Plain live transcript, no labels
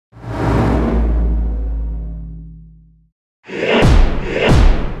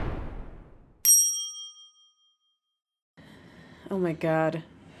Oh my god.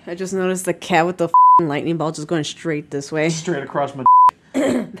 I just noticed the cat with the lightning bolt just going straight this way. Straight across my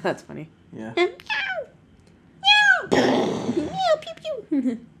That's funny. Yeah. Meow! Meow! Pew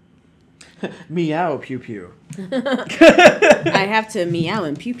pew! Meow pew pew. I have to meow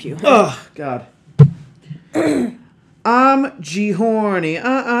and pew pew. Oh, God. I'm G-horny.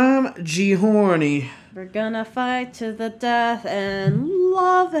 I'm G-horny. We're gonna fight to the death and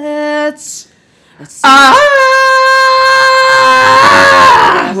love it.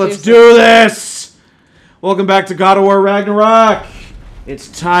 Let's do this. Welcome back to God of War Ragnarok. It's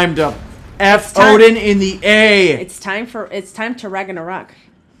time to F Odin in the A. It's time to Ragnarok.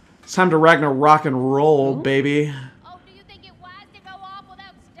 It's time to Ragnarok and roll, baby. Oh, do you think it wise to go off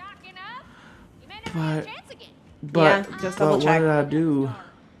without stocking up? You may never have a chance again. Yeah, just double what check. did I do?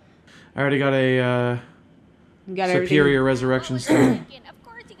 I already got a You got superior resurrection stone. Of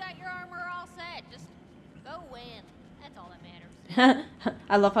course you got your armor all set. Just go win. That's all that matters.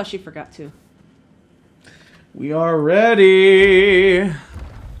 I love how she forgot to. We are ready.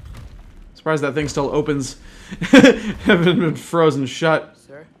 Surprised that thing still opens. Haven't been frozen shut.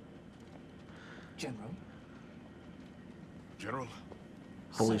 Sir? General? General?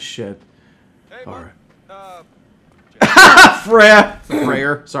 Holy shit. Hey, Alright. bud.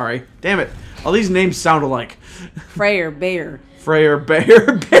 Freyr. Sorry. Damn it. All these names sound alike. Freyr, Bayer. Freyr,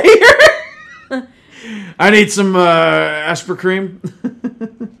 Bayer, Bayer. I need some Asper cream.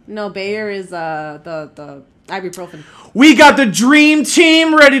 No, Bayer is the ibuprofen. We got the dream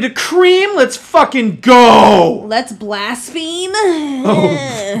team ready to cream. Let's fucking go. Let's blaspheme.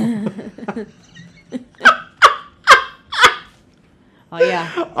 Oh. Oh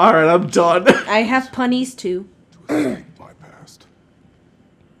yeah. All right, I'm done. I have punnies too. To escape my past.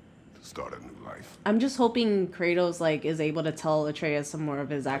 To start a new life. I'm just hoping Kratos is able to tell Atreus some more of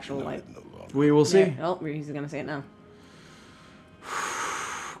his actual life. No longer. We will see. Yeah. Oh, he's gonna say it now.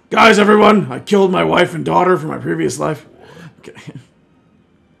 Guys, everyone, I killed my wife and daughter from my previous life. Okay.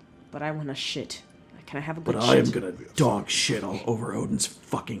 But I want to shit. Can I have a good But shit? I am gonna dog shit all over Odin's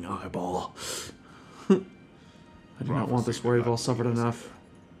fucking eyeball. I do not want this war. You've all suffered enough.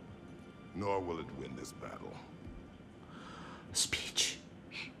 Nor will it win this battle. Speech.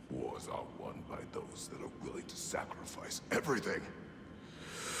 Wars are won by those that are willing to sacrifice everything.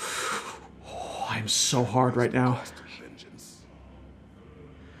 Oh, I'm so hard right now. Cost of vengeance.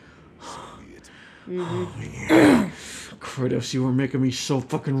 So be it. Oh, yeah. Kratos, you are making me so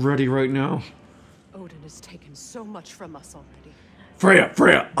fucking ready right now. Odin has taken so much from us already. Freya,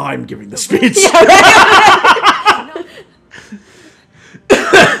 I'm giving the speech.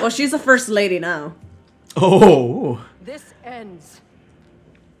 Well, she's the first lady now. Oh. This ends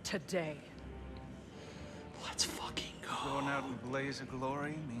today. Let's fucking go. Going out in a blaze of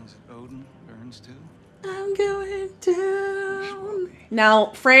glory means that Odin burns too. I'm going down.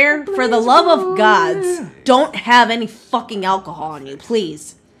 Now, Freyr, for the love of gods, don't have any fucking alcohol on you,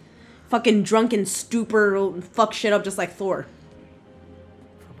 please. Fucking drunken stupor, fuck shit up just like Thor.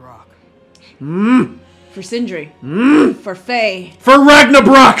 For Brock. For Sindri. For Faye. For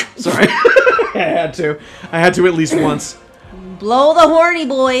Ragnarok! Sorry. I had to at least once. Blow the horny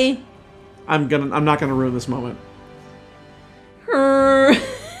boy. I'm not gonna ruin this moment.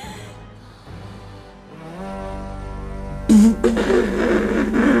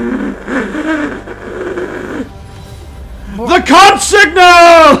 The conch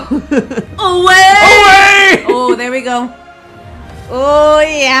signal! Away! Away! Oh, there we go. Oh,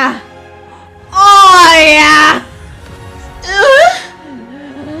 yeah. Oh, yeah.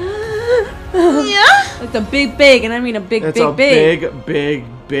 Yeah. Like the big, and I mean a big, It's big, a big,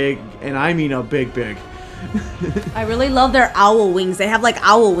 and I mean a big. I really love their owl wings. They have like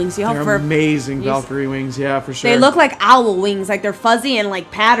owl wings. You They're have for amazing Valkyrie wings, yeah, for sure. They look like owl wings, like they're fuzzy and like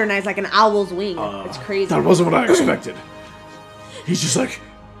patternized like an owl's wing. It's crazy. That wasn't what I expected. He's just like...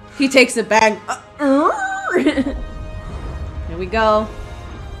 He takes it back. Here we go.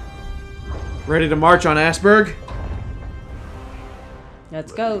 Ready to march on Asperg?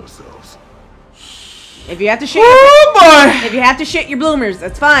 Let's go. Yourselves. If you have to shit, Oh boy! if you have to shit your bloomers,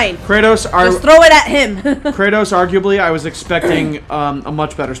 that's fine. Kratos, Just throw it at him. Kratos, arguably, I was expecting a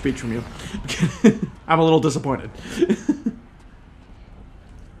much better speech from you. I'm a little disappointed.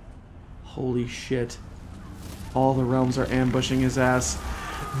 Holy shit. All the realms are ambushing his ass.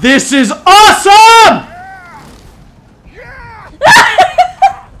 This is awesome!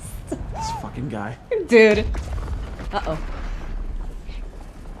 This fucking guy. Dude. Uh-oh.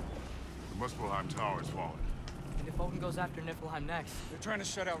 The Muspelheim Tower is fallen. And if Odin goes after Niflheim next, They're trying to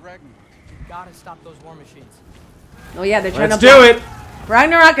shut out Ragnarok. you gotta stop those war machines. Oh yeah, they're trying Let's to do it!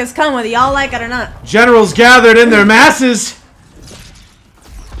 Ragnarok has come whether y'all like it or not. Generals gathered in their masses.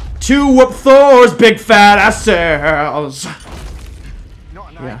 To whoop Thor's big fat asses.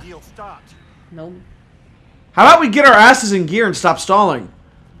 Not an ideal start. Nope. How about we get our asses in gear and stop stalling?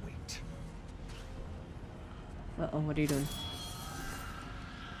 Wait. Uh-oh, what are you doing?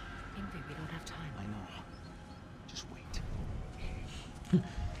 Ingrid, we don't have time. I know. Just wait.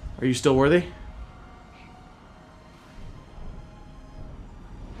 Are you still worthy?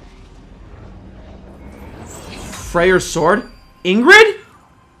 Freyr's sword? Ingrid?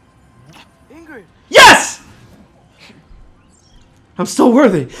 Ingrid! Yes! I'm still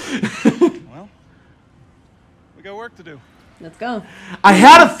worthy. Well, we got work to do. Let's go. I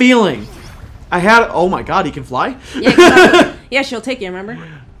had a feeling. Oh my god, he can fly? Yeah, yeah, she'll take you, remember?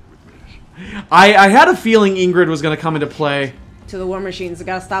 I had a feeling Ingrid was going to come into play. To the war machines. We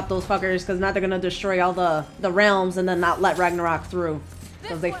gotta stop those fuckers, because now they're gonna destroy all the realms and then not let Ragnarok through.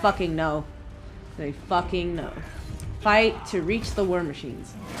 Because they fucking know. They fucking know. Fight to reach the war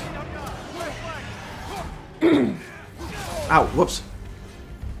machines. Ow, whoops.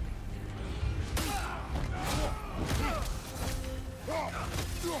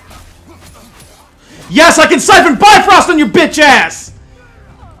 Yes, I can siphon Bifrost on your bitch ass!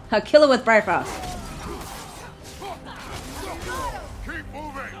 I'll kill it with Bifrost. Keep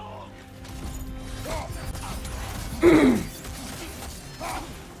moving.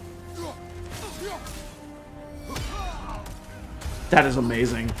 That is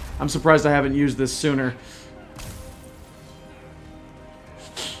amazing. I'm surprised I haven't used this sooner.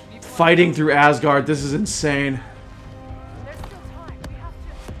 Fighting through Asgard, this is insane. There's still time. We have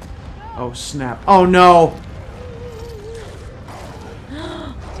to. Oh snap. Oh no!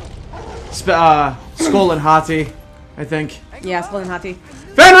 Skull and Hati, I think. Yeah, Skull and Hati.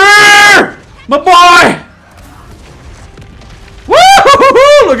 Fenrir! My boy!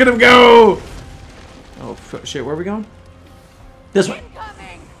 Woo! Look at him go! Oh shit, where are we going? This way.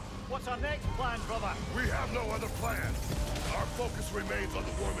 What's our next plan, brother? We have no other plan. Our focus remains on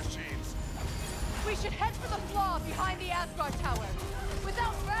the war machines. We should head for the flaw behind the Asgard Tower.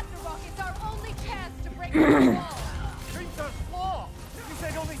 Without Ragnarok, it's our only chance to break through the wall. Hringer's flaw! You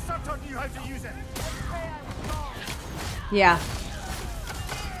said only Surtur knew how to use it. Yeah.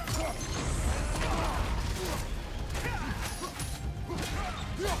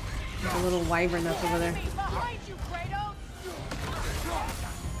 The little wyvern that's over there. Behind you, Kratos!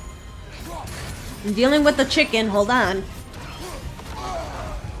 I'm dealing with the chicken, hold on.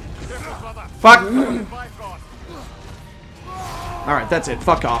 Fuck! Alright, that's it.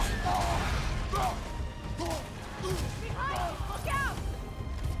 Fuck off. Look out!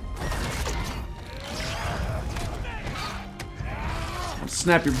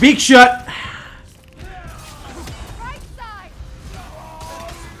 Snap your beak shut! Right side!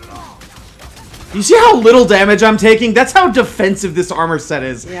 You see how little damage I'm taking? That's how defensive this armor set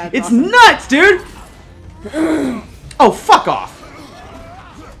is. Yeah, it's awesome. nuts, dude! Oh, fuck off.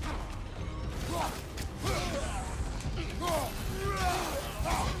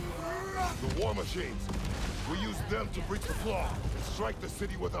 The war machines. We use them to breach the flaw and strike the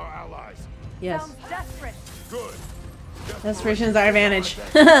city with our allies. Yes. Sounds desperate. Good. Desperation is our advantage.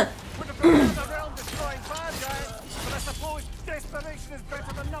 Would have been another realm destroying bad guys, but I suppose desperation is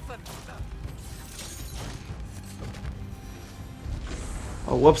better than nothing.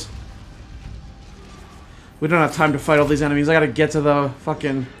 Oh, whoops. We don't have time to fight all these enemies. I gotta get to the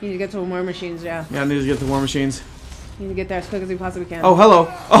fucking... You need to get to war machines, yeah. Yeah, I need to get to the war machines. You need to get there as quick as we possibly can. Oh, hello.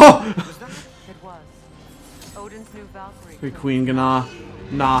 Oh! It was. Odin's new Valkyrie. Hey, Queen Gana.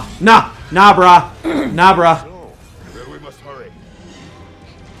 Nah. Nah! Nah, brah. Nah, brah. So, then we must hurry.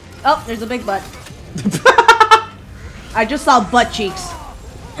 Oh, there's a big butt. I just saw butt cheeks.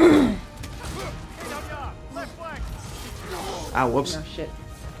 Ow, whoops. Oh, shit.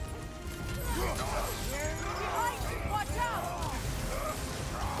 Watch out!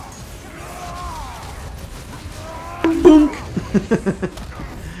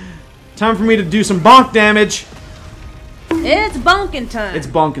 Time for me to do some bonk damage. It's bonking time. It's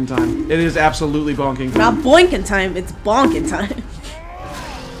bonking time. It is absolutely bonking not time. boinking time, it's bonking time.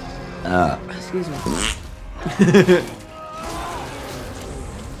 Excuse me.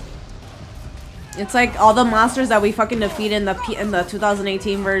 It's like all the monsters that we fucking defeat in the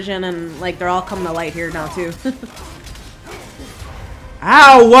 2018 version, and like they're all coming to light here now too.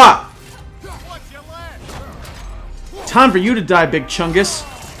 Ow! What? Time for you to die, big chungus.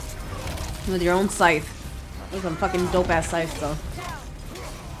 With your own scythe. Those some fucking dope ass scythes though.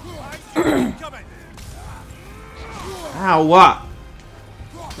 Ow! What?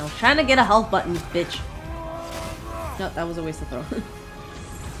 I was trying to get a health button, bitch. No, that was a waste of throw.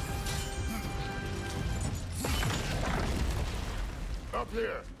 Up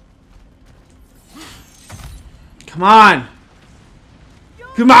here. Come on!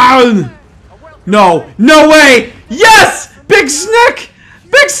 Come on! No! No way! Yes! Big Snick!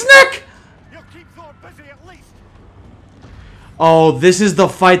 Big Snick! You'll keep Thor busy at least. Oh, this is the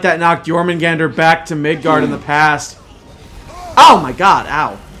fight that knocked Jormungandr back to Midgard in the past. Oh my god,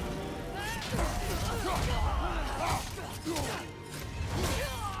 ow.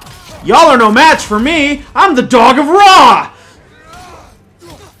 Y'all are no match for me! I'm the dog of Raw!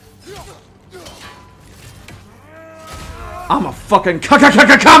 I'm a fucking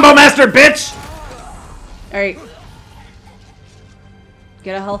combo master, bitch! Alright.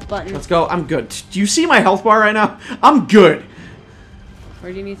 Get a health button. Let's go. I'm good. Do you see my health bar right now? I'm good.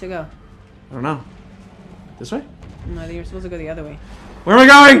 Where do you need to go? I don't know. This way? No, I think you're supposed to go the other way. Where am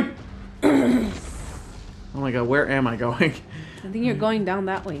I going? Oh my god, where am I going? I think you're going down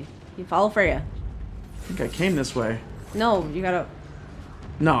that way. You follow Freya. I think I came this way. No, you gotta...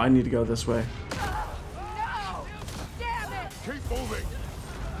 No, I need to go this way. No! Damn it! Keep moving.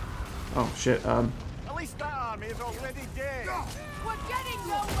 Oh shit, At least that army is already dead. We're getting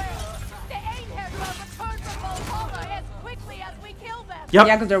nowhere! The Ainher will return from Valhalla as quickly as we kill them! Yep.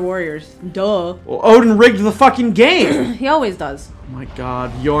 Yeah, because they're warriors. Duh. Well, Odin rigged the fucking game. He always does. Oh my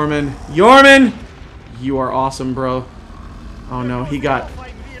god, Jormund. Jormund! You are awesome, bro. Oh no, he got...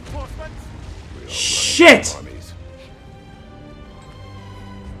 Find reinforcements. Shit! Armies.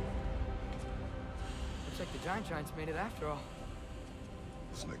 Looks like the giant's made it after all.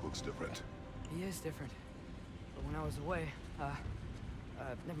 Snake looks different. He is different. But when I was away,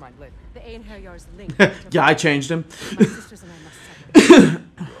 never mind, later. The Einherjar's link. Yeah, I changed him. My sisters and I must settle.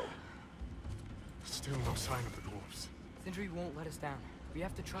 Still no sign of the dwarves. Sindri won't let us down. We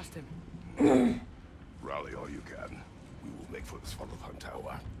have to trust him. Rally all you can. We will make for the Svalbard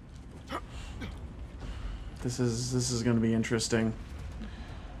Tower. This is gonna be interesting.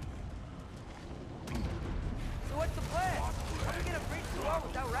 So what's the plan? How are we gonna breach the wall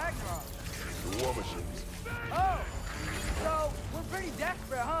without Ragnarok? The war machines. Oh! So, we're pretty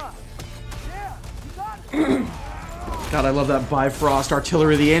desperate, huh? Yeah, you got it! God, I love that Bifrost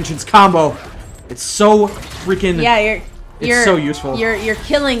Artillery of the Ancients combo. It's so freaking... Yeah, you're so useful. You're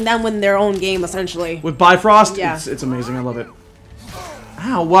killing them in their own game, essentially. With Bifrost, Yeah. it's amazing. I love it.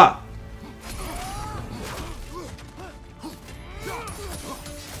 Ow, what?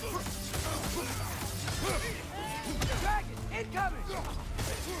 Dragon, incoming!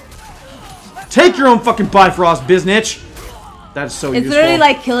 Take your own fucking Bifrost, biznitch. That is so It's useful. literally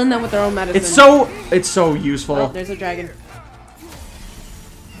like killing them with their own medicine. It's so useful. Oh, there's a dragon.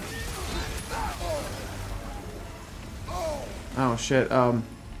 Oh shit.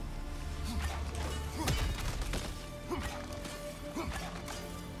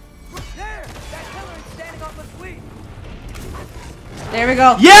 There! That killer is standing on the fleet! There we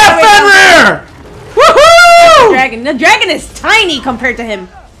go. Yeah, There we go. Fenrir! Woohoo! Dragon. The dragon is tiny compared to him.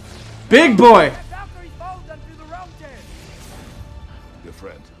 Big boy. That Valkyrie followed them through the realm tear! Your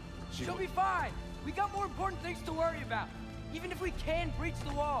friend. She'll be fine! We got more important things to worry about! Even if we can breach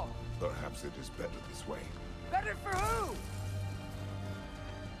the wall! Perhaps it is better this way. Better for who?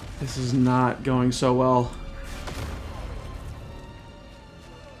 This is not going so well.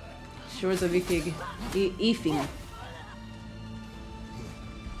 Shores of Ifig. Ifing.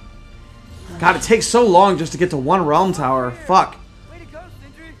 God, it takes so long just to get to one realm tower. Fuck. Way to go,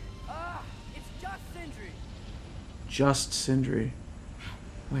 Sindri! It's just Sindri! Just Sindri.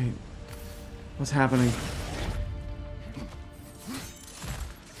 Wait. What's happening?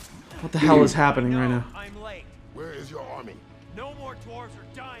 What the hell is happening right now? I'm late. Where is your army? No more dwarves are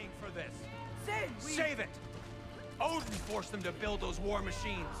dying for this. Sin! Save it! Odin forced them to build those war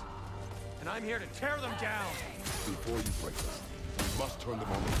machines. And I'm here to tear them down. Before you break them, we must turn them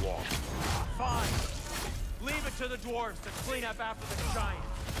on the wall. Fine. Leave it to the dwarves to clean up after the giant.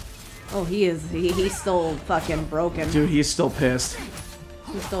 Oh, he is. He's still fucking broken. Dude, he's still pissed.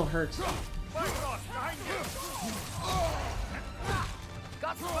 He still hurts. Bifrost, behind you!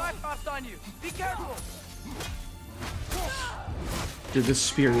 Got some Bifrost on you! Be careful! Dude, this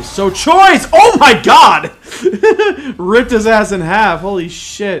spear is so choice! Oh my god! Ripped his ass in half. Holy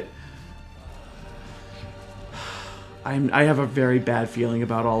shit. I have a very bad feeling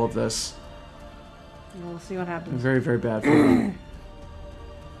about all of this. We'll see what A happens. very, very bad feeling.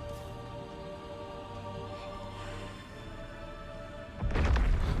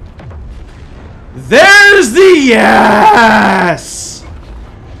 There's the yes!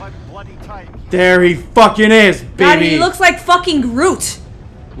 My bloody time. There he fucking is, God, baby. he looks like fucking Groot.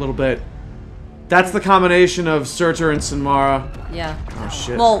 A little bit. That's the combination of Surtur and Sinmara. Yeah. Oh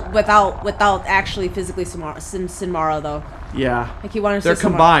shit. Well, without actually physically Sinmara though. Yeah. Like he wanted to They're say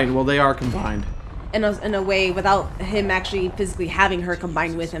Sinmara. combined. Well, they are combined. in a way without him actually physically having her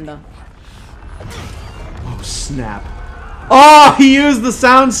combined with him though. Oh snap! Oh, he used the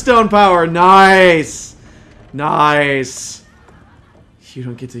Soundstone power. Nice, nice. You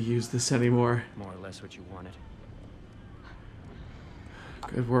don't get to use this anymore. More or less what you wanted.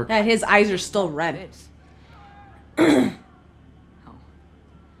 Good work. Yeah, his eyes are still red. This. Oh.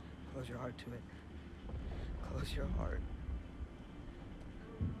 Close your heart to it. Close your heart.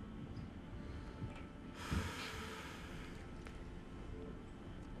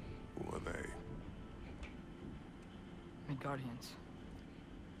 Who are they? Midgardians.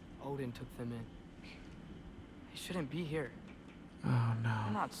 Odin took them in. They shouldn't be here. Oh They're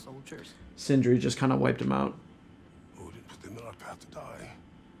no. not soldiers. Sindri just kind of wiped him out. Odin put them in our path to die.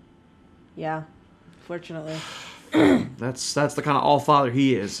 Yeah, fortunately. That's the kind of all-father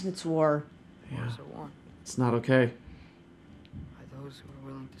he is. It's war. Yeah, Wars are won it's not okay. by those who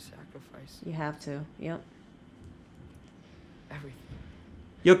are willing to sacrifice You have to. Yep. everything.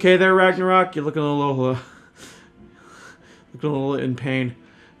 You okay there, Ragnarok? You're looking a little, looking a little in pain.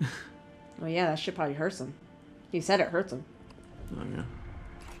 Well, yeah, that shit probably hurts him. He said it hurts him. Oh yeah.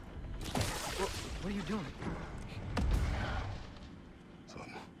 What are you doing?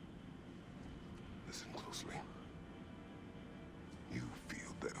 Son, listen closely. You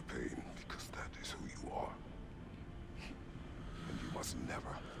feel their pain because that is who you are. And you must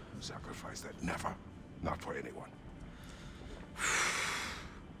never sacrifice that. Never. Not for anyone.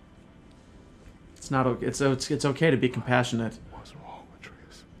 It's not okay. It's okay to be compassionate. What's wrong,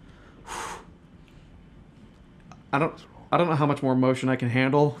 Atreus? I don't know how much more emotion I can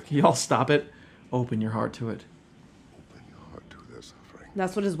handle. Can y'all stop it? Open your heart to it. Open your heart to their suffering.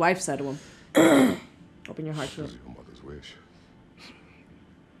 That's what his wife said to him. Open your heart to it. It's your mother's wish.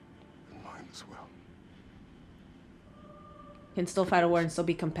 And mine as well. Can still fight a war and still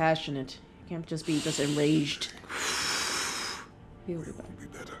be compassionate. You can't just be enraged. He will be better. Will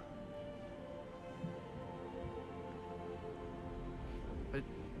be better. But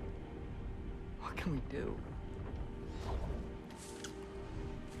what can we do?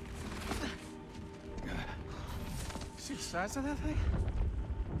 See the size of that thing?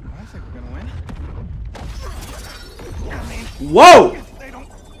 I think we're gonna win. Whoa! If they don't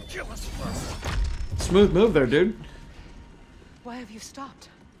kill us first. Smooth move there, dude. Why have you stopped?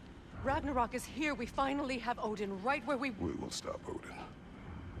 Ragnarok is here. We finally have Odin right where we... We will stop Odin.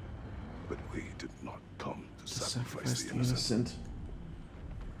 But we did not come to Sacrifice sacrifice the the innocent.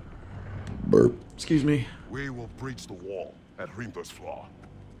 Burp. Excuse me. We will breach the wall at Hrimthor's Flaw.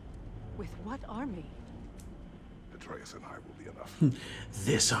 With what army? Atreus and I will be enough.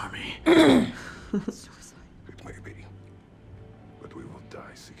 This army. Suicide. It may be. But we will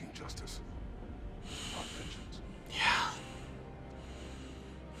die seeking justice. Not vengeance. Yeah.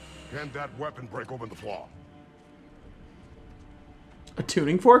 Can that weapon break open the flaw? A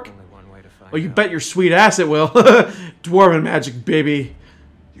tuning fork? Only one way to find Oh, you out. bet your sweet ass it will. Dwarven magic, baby.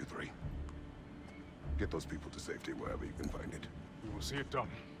 You three. Get those people to safety wherever you can find it. We will see it done.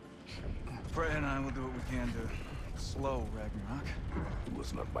 Fred and I will do what we can to slow Ragnarok. He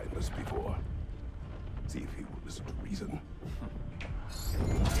was not mindless before. See if he will listen to reason.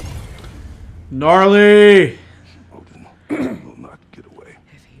 Gnarly. Odin will not get away.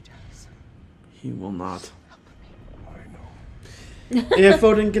 If he does. He will not. I know. If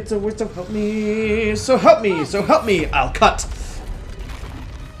Odin gets away, so help me. So help me. So help me. I'll cut.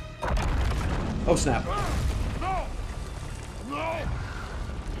 Oh, snap. No! No!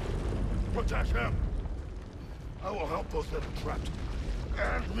 Protect him! I will help those that are trapped.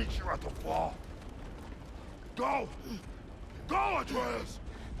 And meet you at the flaw. Go! Go, Atreus!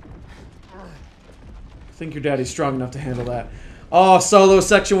 I think your daddy's strong enough to handle that. Oh, solo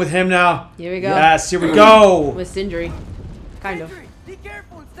section with him now. Here we go. Yes, here we go. With Sindri. Kind of. Sentry, be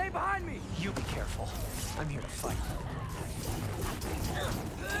careful and stay behind me. You be careful. I'm here to fight.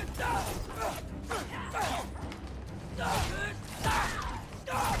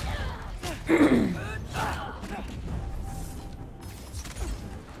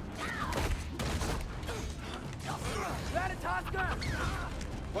 Ratatoska!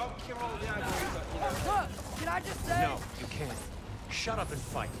 Well, you can roll the ivory, but you know. Look, can I just say? No, you can't. Shut up and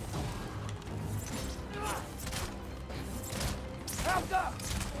fight. Help up!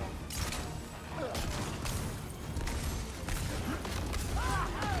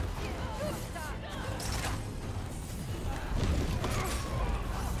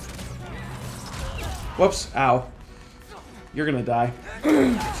 Whoops. Ow. You're gonna die.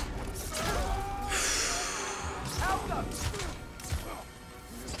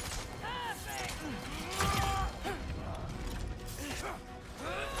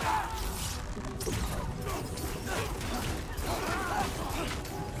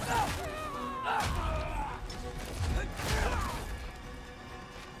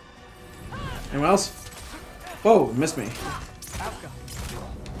 Anyone else? Whoa, missed me.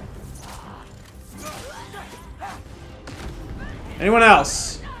 Anyone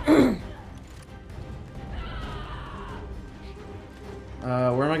else? Where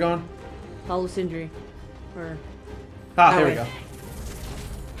am I going? Follow Sindri. Or Ah, that here we way. go.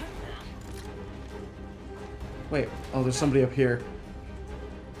 Wait, oh, there's somebody up here.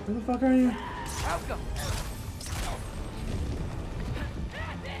 Where the fuck are you?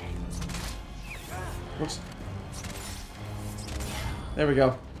 Whoops. There we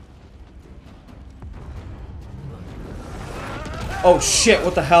go. Oh shit,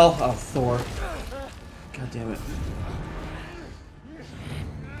 what the hell? Oh, Thor. God damn it.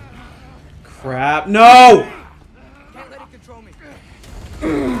 Crap. No! Can't let it control me.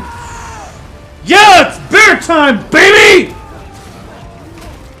 Yeah, it's bear time, baby!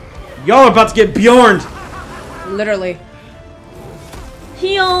 Y'all are about to get Bjorned. Literally.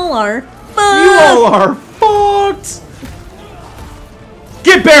 Y'all are fucked. You all are fucked.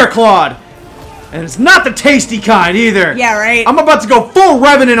 Get bear clawed. And it's not the tasty kind either. Yeah, right. I'm about to go full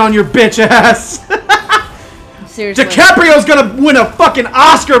Revenant on your bitch ass. Seriously. DiCaprio's gonna win a fucking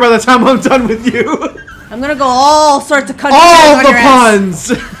Oscar by the time I'm done with you. I'm gonna go all sorts of country All bears the on your ass.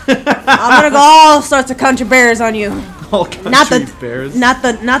 puns. I'm gonna go all sorts of country bears on you. All country Not the bears. not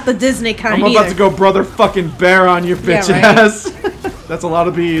the Disney kind I'm about either. to go brother fucking bear on your bitch right. ass. That's a lot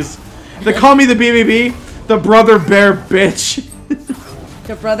of bees. They call me the BBB, the brother bear bitch.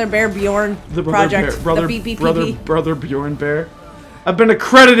 The Brother Bear Bjorn The brother project. bear, brother, the BBPP. brother Bjorn Bear. I've been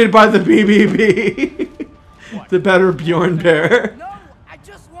accredited by the BBB. The better Bjorn Bear. No, I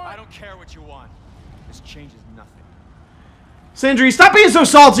just I want. don't care what you want. This changes nothing. Sindri, stop being so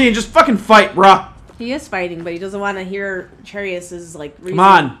salty and just fucking fight, bruh. He is fighting, but he doesn't want to hear Charius's like reason. Come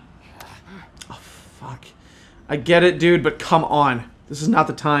on. Oh, fuck. I get it, dude, but come on. This is not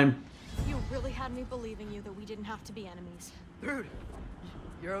the time. You really had me believing you that we didn't have to be enemies. Dude,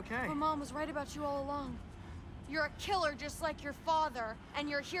 you're okay. But Mom was right about you all along. You're a killer just like your father, and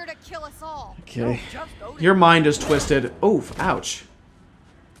you're here to kill us all. Okay. Just Odin. Your mind is twisted. Oof, ouch.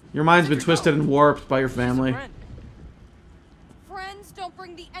 Your mind's been twisted and warped by your family. Friend. Friends don't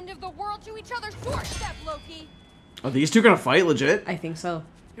bring the end of the world to each other's doorstep, Loki. Are these two gonna fight legit? I think so.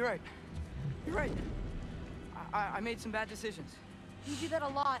 You're right. You're right. I made some bad decisions. You do that a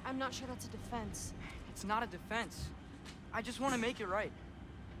lot. I'm not sure that's a defense. It's not a defense. I just want to make it right.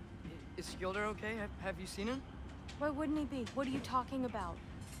 Is Skilder okay? Have you seen him? Why wouldn't he be? What are you talking about?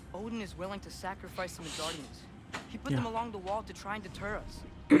 Odin is willing to sacrifice the Guardians. He put Yeah. them along the wall to try and deter us.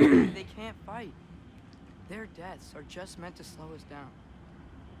 They can't fight. Their deaths are just meant to slow us down.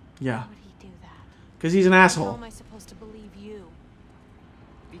 Yeah. Why would he do that? Because he's an How asshole. am I supposed to believe you?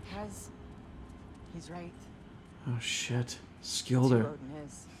 Because he's right. Oh, shit. That's Skilder. who Odin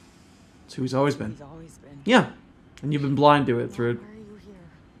is. That's who he's always been. He's always been. Yeah. And you've been blind to it through it. Why are you here?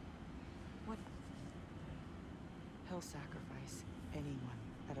 What? He'll sacrifice anyone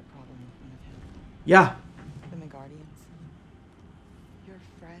at a problem in front of him. Yeah. The Guardians. Your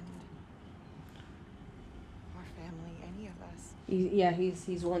friend. Our family. Any of us. Yeah,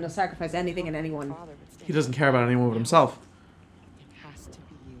 he's willing to sacrifice anything and anyone. Father would stay He doesn't care about anyone but himself. It has to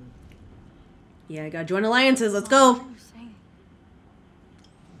be you. Yeah, I gotta join alliances. Let's What go. are you saying?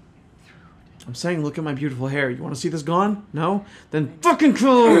 I'm saying, look at my beautiful hair. You want to see this gone? No? Then fucking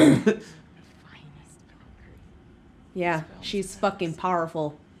kill him! The finest Valkyrie. Yeah, she's fucking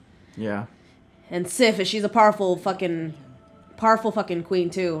powerful. Yeah. And Sif, she's a powerful fucking queen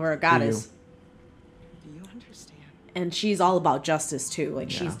too, or a goddess. Do you understand? And she's all about justice too.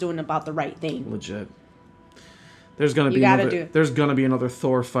 Like Yeah. she's doing about the right thing. Legit. There's gonna You be gotta another. do- There's gonna be another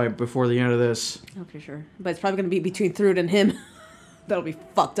Thor fight before the end of this. Oh, for sure. But it's probably gonna be between Thrud and him. That'll be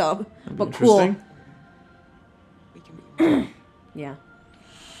fucked up. That'd be But cool. interesting. We can be one. Yeah.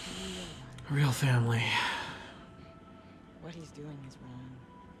 A real family. What he's doing is wrong.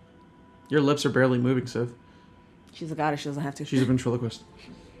 Your lips are barely moving, Sif. She's a goddess. She doesn't have to. She's a ventriloquist.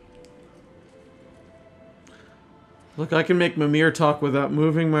 Look, I can make Mimir talk without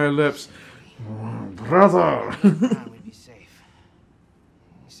moving my lips. Oh, brother! We'd be safe.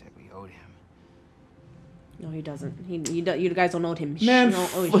 He said we owed him. No, he doesn't. You guys don't owe him. Man, You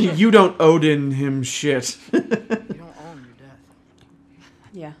don't owe him shit. you don't Odin him shit. You don't own your death.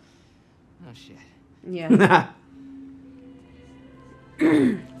 Yeah. Oh shit. Yeah.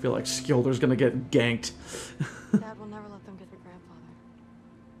 I feel like Skilder's gonna get ganked. Dad will never let them get their grandfather.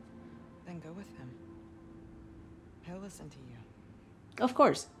 Then go with him. He'll listen to you. Of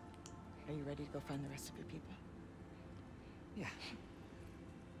course. Are you ready to go find the rest of your people? Yeah.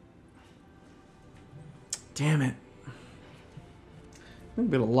 Damn it. There's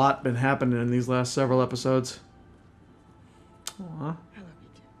been a lot been happening in these last several episodes. Aww.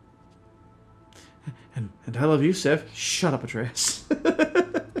 And I love you, Sif. Shut up, Atreus.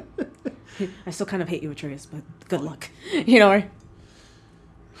 I still kind of hate you, Atreus, but good luck. You know, right?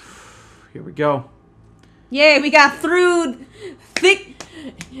 Here we go. Yay, we got through thick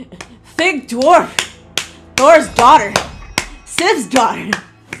dwarf. Thor's daughter. Sif's daughter.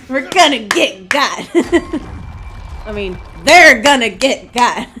 We're gonna get God. I mean, they're gonna get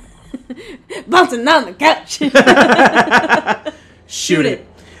God. Bouncing on the couch. Shoot it.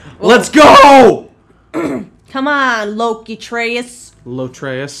 Let's go! Come on, Loki Atreus.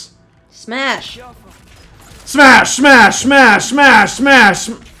 Lotreus. Smash. Smash, smash, smash, smash, smash.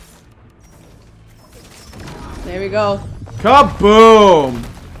 There we go. Kaboom!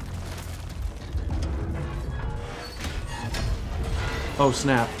 Oh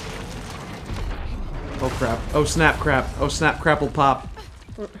snap. Oh crap. Oh snap crap. Oh snap crapple pop.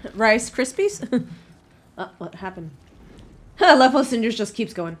 Rice Krispies? What happened? Lepo Cinders just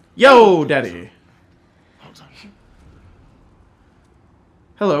keeps going. Yo, daddy.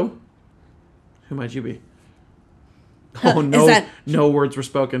 Hello. Who might you be? Oh no! No words were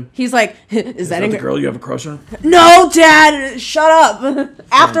spoken. He's like, is that the girl you have a crush on? No, Dad! Shut up!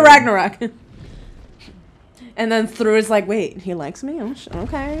 After Ragnarok. And then Thrud is like, wait, he likes me? Oh,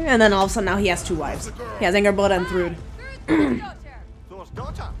 okay. And then all of a sudden now he has two wives. He has Angerblood and Thrud. Thor's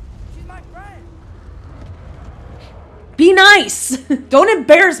daughter. She's my friend. Be nice! Don't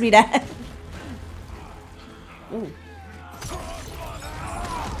embarrass me, Dad. Ooh.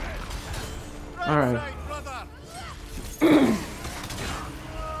 Alright.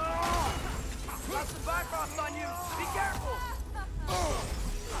 Got some Bifrost on you. Be careful.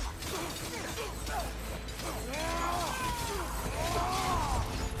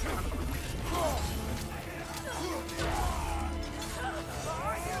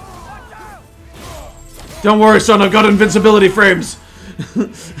 Don't worry, son, I've got invincibility frames.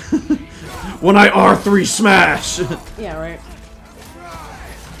 When I R3 smash. Yeah, right.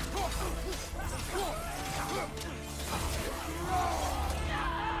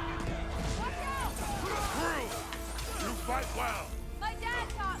 My dad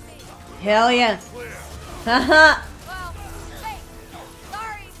taught me. Hell yeah. Haha. Well, hey,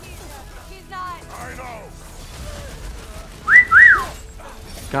 sorry, he's not. I know.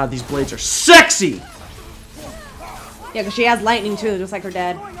 God, these blades are sexy. Yeah, because she has lightning too, just like her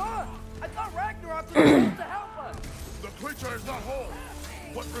dad. What's going on? I thought Ragnarok was supposed to help us. The creature is not whole.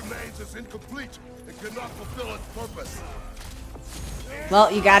 What remains is incomplete and cannot fulfill its purpose.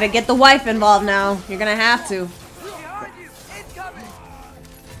 Well, you gotta get the wife involved now. You're gonna have to. Behind you. It's coming.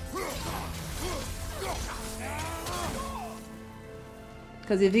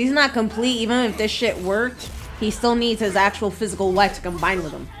 Because if he's not complete, even if this shit worked, he still needs his actual physical wife to combine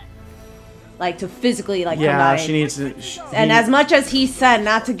with him. Like, to physically, like, Yeah, combine. she needs to... And as much as he said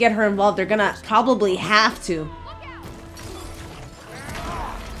not to get her involved, they're gonna probably have to.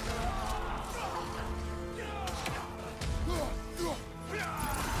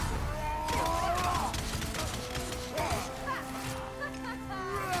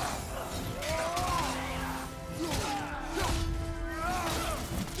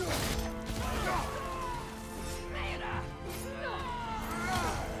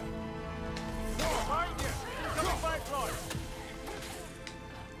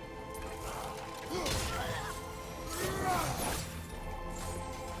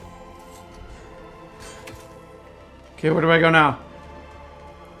 Okay, where do I go now?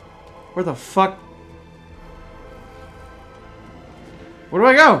 Where the fuck? Where do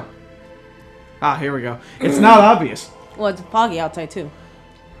I go? Ah, here we go. It's not obvious. Well, it's foggy outside too.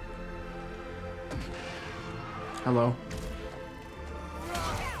 Hello.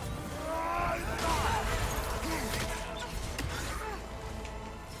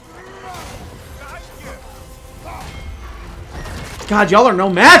 God, y'all are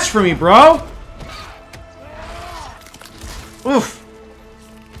no match for me, bro. Oof.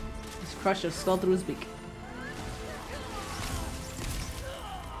 Just crush his skull through his beak.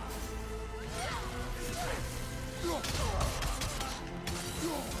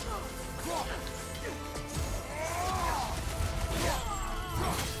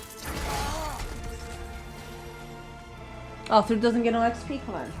 Oh, Thrud doesn't get no XP?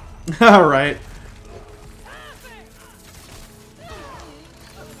 Come on. Alright.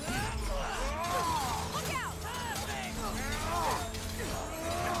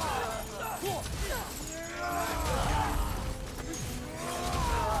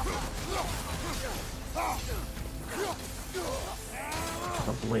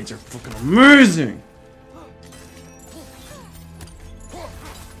 The blades are fucking amazing.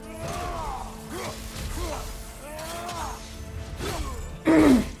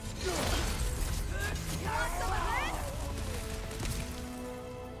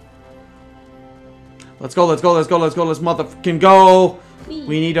 Let's go, let's go, let's go, let's go, let's motherfucking go.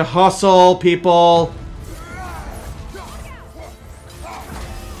 We need to hustle, people.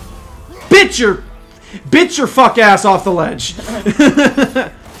 Bitch your fuck ass off the ledge.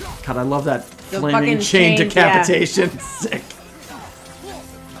 God, I love that flaming chain decapitation. Yeah. Sick.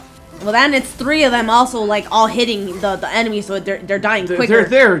 Well, then it's 3 of them also, like, all hitting the enemy, so they're dying quicker.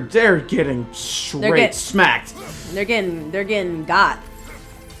 They're getting smacked. They're getting got.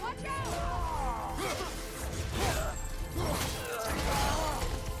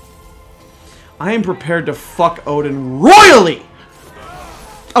 I am prepared to fuck Odin royally.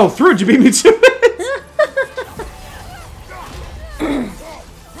 Oh, Thrud, you beat me to it.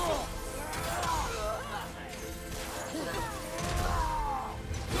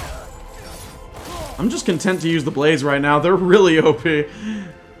 I'm just content to use the blades right now. They're really OP. There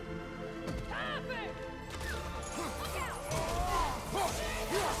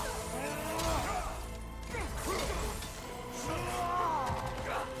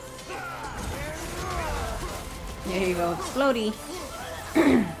you go, explodey.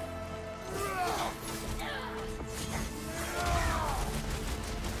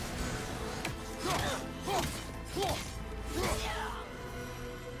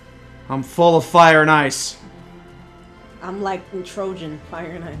 I'm full of fire and ice. I'm like Trojan,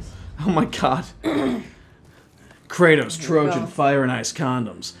 fire and ice. Oh my god. Kratos, Trojan, fire and ice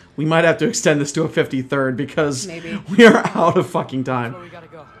condoms. We might have to extend this to a 53rd because we are out of fucking time. Where we gotta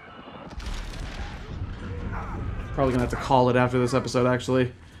go? Probably gonna have to call it after this episode,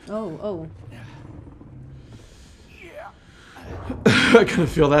 actually. Oh. Gonna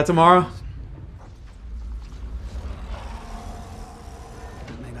feel that tomorrow.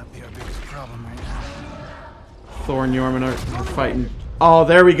 That may not be our biggest problem right now. Thor and Jormungand are fighting. Oh,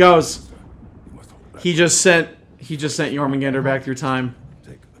 there he goes. He just sent Jormungandr back through time.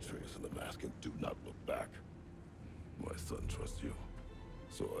 Take Atreus and the mask and do not look back. My son trusts you,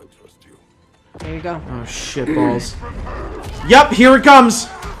 so I trust you. There you go. Oh shit balls. Yep, here it comes.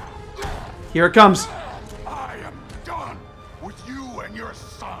 Here it comes. I am done with you and your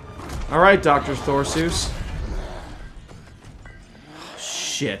son. All right, Dr. Thorsus.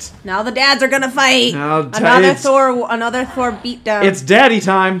 Shit. Now the dads are gonna fight. Now another Thor beatdown. It's daddy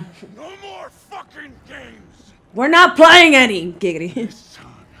time. No more fucking games. We're not playing any. Giggity. Son,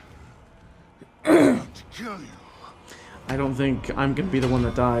 I'm about to kill you. I don't think I'm gonna be the one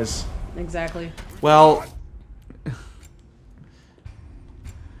that dies. Exactly. Well,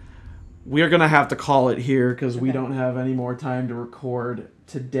 we are gonna have to call it here because we don't have any more time to record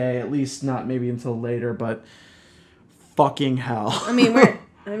today. At least not maybe until later. But fucking hell. I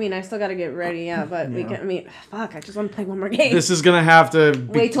mean, I still gotta get ready. Yeah, but we can. I mean, fuck. I just want to play one more game. This is gonna have to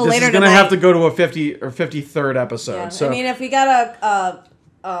wait till later. This is gonna have to go to a 50 or 53rd episode. Yeah. So I mean, if we gotta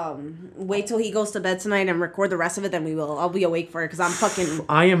wait till he goes to bed tonight and record the rest of it, then we will. I'll be awake for it because I'm fucking.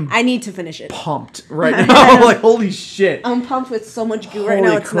 I need to finish it. Pumped right now. Like holy shit. I'm pumped with so much goo right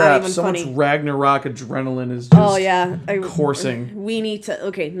now. It's not even so funny. Much Ragnarok adrenaline is just coursing. We need to.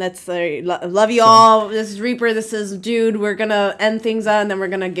 Okay, that's love you all. This is Reaper. This is Dude. We're gonna end things and then we're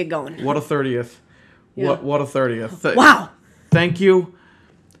gonna get going. What a 30th. Yeah. What a 30th. Wow. Thank you.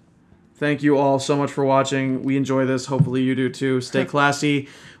 Thank you all so much for watching. We enjoy this. Hopefully you do too. Stay classy.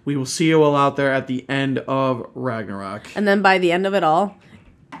 We will see you all out there at the end of Ragnarok. And then by the end of it all,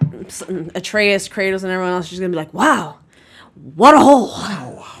 Atreus, Kratos, and everyone else is just going to be like, wow, what a hole.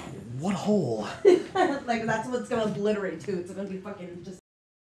 Wow, what a hole. Like, that's what's going to obliterate too. It's going to be fucking just...